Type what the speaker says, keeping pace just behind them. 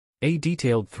A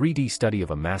detailed 3D study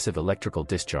of a massive electrical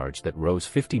discharge that rose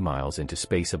 50 miles into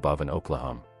space above an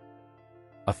Oklahoma.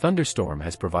 A thunderstorm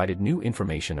has provided new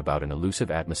information about an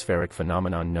elusive atmospheric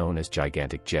phenomenon known as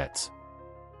gigantic jets.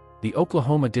 The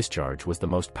Oklahoma discharge was the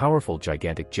most powerful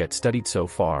gigantic jet studied so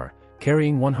far,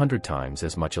 carrying 100 times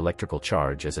as much electrical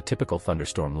charge as a typical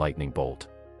thunderstorm lightning bolt.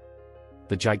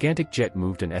 The gigantic jet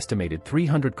moved an estimated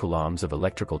 300 coulombs of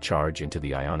electrical charge into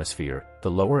the ionosphere,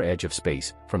 the lower edge of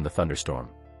space, from the thunderstorm.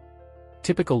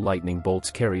 Typical lightning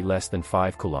bolts carry less than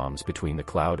 5 coulombs between the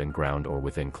cloud and ground or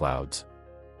within clouds.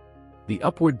 The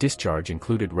upward discharge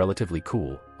included relatively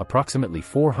cool, approximately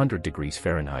 400 degrees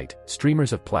Fahrenheit,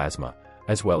 streamers of plasma,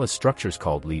 as well as structures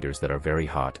called leaders that are very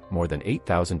hot, more than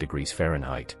 8,000 degrees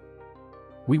Fahrenheit.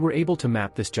 We were able to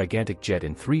map this gigantic jet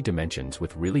in 3 dimensions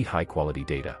with really high-quality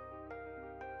data,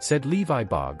 said Levi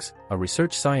Boggs, a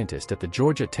research scientist at the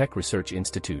Georgia Tech Research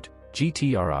Institute,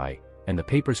 GTRI, and the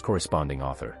paper's corresponding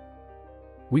author.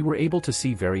 We were able to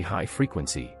see very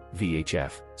high-frequency,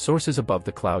 VHF, sources above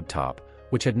the cloud top,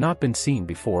 which had not been seen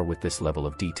before with this level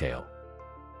of detail.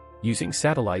 Using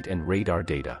satellite and radar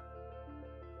data,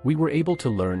 we were able to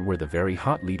learn where the very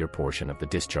hot leader portion of the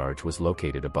discharge was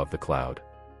located above the cloud.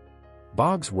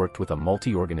 Boggs worked with a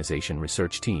multi-organization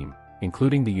research team,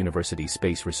 including the University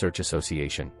Space Research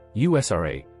Association,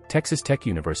 USRA, Texas Tech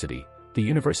University, the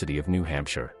University of New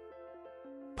Hampshire,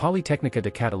 Politecnica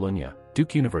de Catalunya,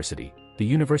 Duke University, the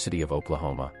University of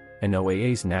Oklahoma,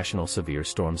 NOAA's National Severe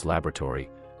Storms Laboratory,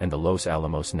 and the Los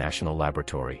Alamos National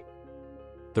Laboratory.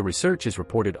 The research is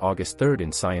reported August 3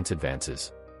 in Science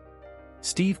Advances.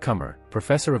 Steve Kummer,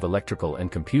 professor of electrical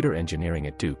and computer engineering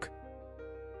at Duke,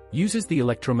 uses the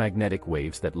electromagnetic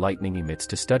waves that lightning emits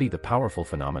to study the powerful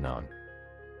phenomenon.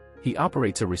 He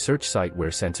operates a research site where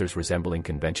sensors resembling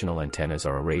conventional antennas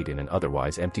are arrayed in an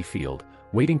otherwise empty field,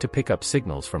 waiting to pick up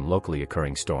signals from locally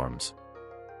occurring storms.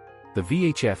 The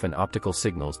VHF and optical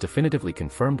signals definitively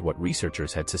confirmed what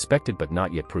researchers had suspected but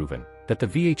not yet proven, that the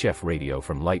VHF radio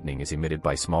from lightning is emitted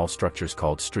by small structures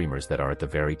called streamers that are at the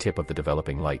very tip of the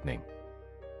developing lightning.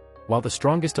 While the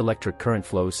strongest electric current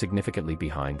flows significantly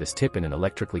behind this tip in an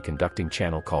electrically conducting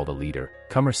channel called a leader,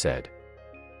 Kummer said.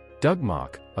 Doug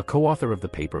Mock, a co-author of the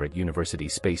paper at University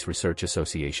Space Research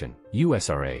Association,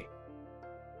 USRA,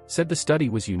 said the study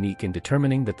was unique in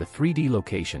determining that the 3D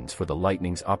locations for the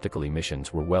lightning's optical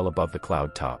emissions were well above the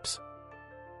cloud tops.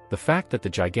 The fact that the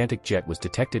gigantic jet was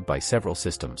detected by several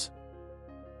systems,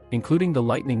 including the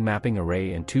Lightning Mapping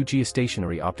Array and 2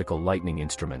 geostationary optical lightning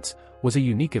instruments, was a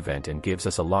unique event and gives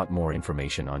us a lot more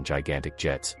information on gigantic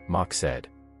jets, Mock said.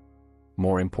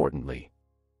 More importantly,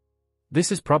 this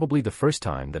is probably the first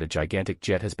time that a gigantic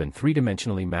jet has been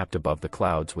 3-dimensionally mapped above the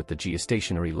clouds with the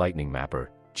Geostationary Lightning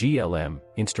Mapper, GLM,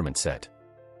 instrument set.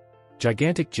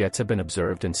 Gigantic jets have been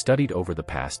observed and studied over the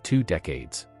past 2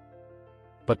 decades.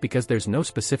 But because there's no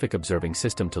specific observing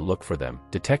system to look for them,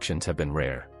 detections have been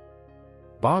rare.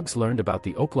 Boggs learned about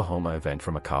the Oklahoma event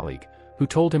from a colleague, who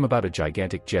told him about a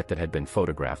gigantic jet that had been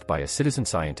photographed by a citizen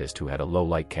scientist who had a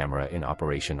low-light camera in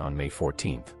operation on May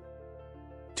 14,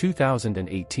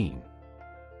 2018.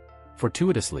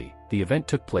 Fortuitously, the event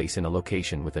took place in a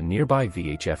location with a nearby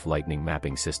VHF lightning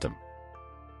mapping system,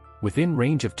 within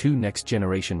range of 2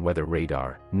 next-generation weather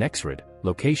radar, NEXRAD,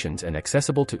 locations and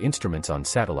accessible to instruments on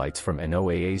satellites from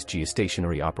NOAA's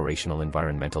Geostationary Operational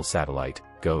Environmental Satellite,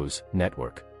 GOES,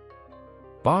 network.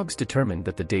 Boggs determined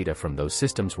that the data from those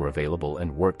systems were available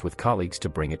and worked with colleagues to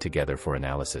bring it together for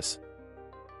analysis.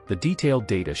 The detailed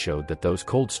data showed that those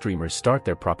cold streamers start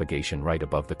their propagation right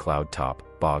above the cloud top,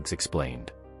 Boggs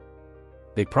explained.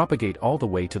 They propagate all the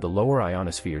way to the lower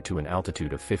ionosphere to an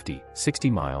altitude of 50, 60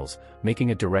 miles,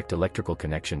 making a direct electrical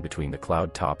connection between the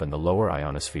cloud top and the lower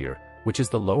ionosphere, which is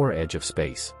the lower edge of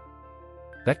space.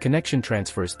 That connection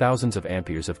transfers thousands of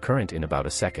amperes of current in about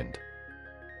a second.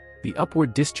 The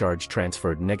upward discharge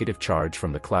transferred negative charge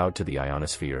from the cloud to the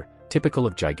ionosphere, typical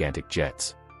of gigantic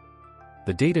jets.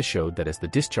 The data showed that as the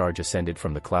discharge ascended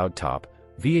from the cloud top,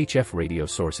 VHF radio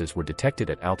sources were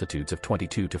detected at altitudes of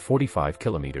 22 to 45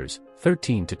 kilometers,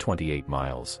 13 to 28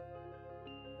 miles.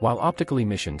 While optical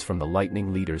emissions from the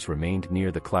lightning leaders remained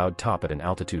near the cloud top at an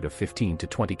altitude of 15 to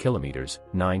 20 kilometers,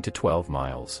 9 to 12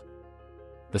 miles.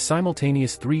 The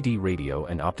simultaneous 3D radio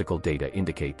and optical data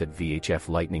indicate that VHF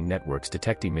lightning networks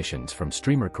detect emissions from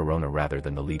streamer corona rather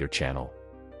than the leader channel,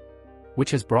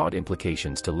 which has broad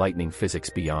implications to lightning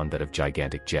physics beyond that of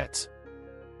gigantic jets.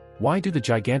 Why do the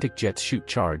gigantic jets shoot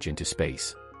charge into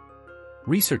space?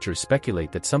 Researchers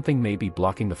speculate that something may be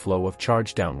blocking the flow of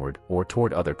charge downward or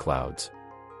toward other clouds.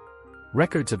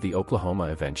 Records of the Oklahoma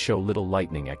event show little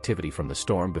lightning activity from the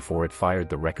storm before it fired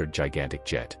the record gigantic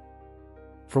jet.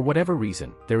 For whatever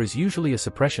reason, there is usually a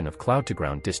suppression of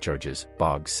cloud-to-ground discharges,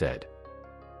 Boggs said.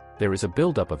 There is a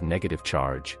buildup of negative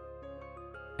charge.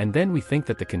 And then we think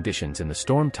that the conditions in the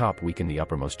storm top weaken the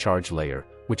uppermost charge layer,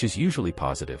 which is usually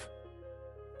positive.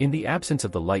 In the absence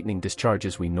of the lightning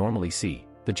discharges we normally see,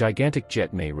 the gigantic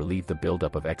jet may relieve the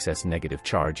buildup of excess negative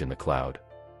charge in the cloud.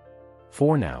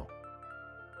 For now,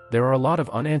 there are a lot of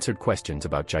unanswered questions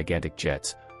about gigantic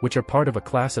jets, which are part of a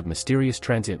class of mysterious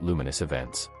transient luminous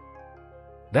events.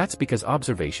 That's because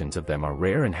observations of them are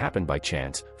rare and happen by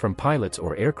chance, from pilots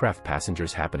or aircraft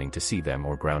passengers happening to see them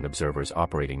or ground observers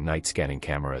operating night scanning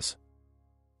cameras.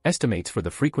 Estimates for the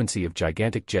frequency of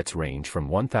gigantic jets range from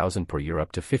 1,000 per year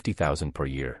up to 50,000 per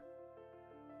year.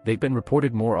 They've been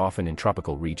reported more often in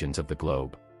tropical regions of the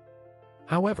globe.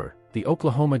 However, the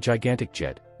Oklahoma gigantic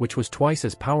jet, which was twice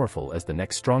as powerful as the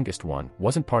next strongest one,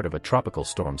 wasn't part of a tropical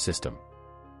storm system.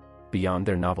 Beyond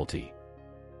their novelty,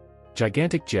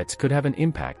 gigantic jets could have an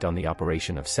impact on the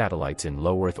operation of satellites in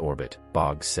low Earth orbit,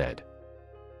 Boggs said.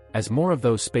 As more of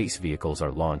those space vehicles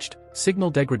are launched, signal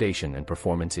degradation and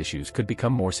performance issues could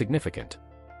become more significant.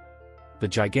 The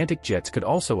gigantic jets could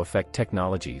also affect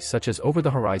technologies such as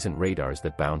over-the-horizon radars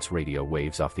that bounce radio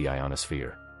waves off the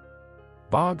ionosphere.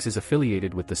 Boggs is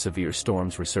affiliated with the Severe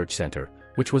Storms Research Center,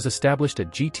 which was established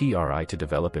at GTRI to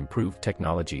develop improved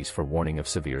technologies for warning of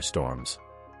severe storms,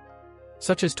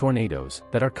 such as tornadoes,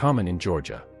 that are common in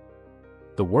Georgia.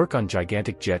 The work on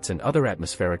gigantic jets and other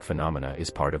atmospheric phenomena is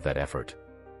part of that effort.